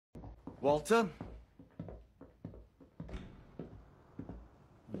Walter?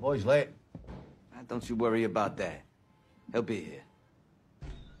 The boy's late. Don't you worry about that. He'll be here.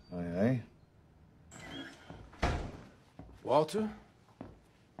 Aye, aye. Walter?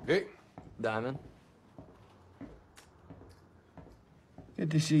 Vic? Diamond?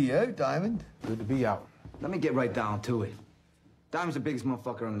 Good to see you out, Diamond. Good to be out. Let me get right down to it. Diamond's the biggest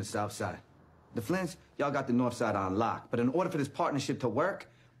motherfucker on the south side. The Flints, y'all got the north side on lock. But in order for this partnership to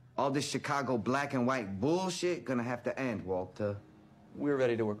work, all this Chicago black and white bullshit gonna have to end, Walter. We're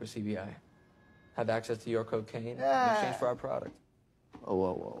ready to work with CBI. Have access to your cocaine in exchange for our product. Whoa,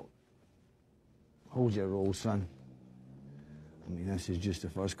 whoa, whoa. Hold your roll, son. I mean, this is just the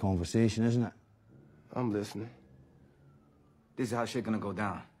first conversation, isn't it? I'm listening. This is how shit gonna go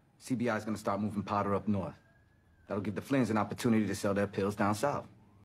down. CBI's gonna start moving powder up north. That'll give the Flynn's an opportunity to sell their pills down south.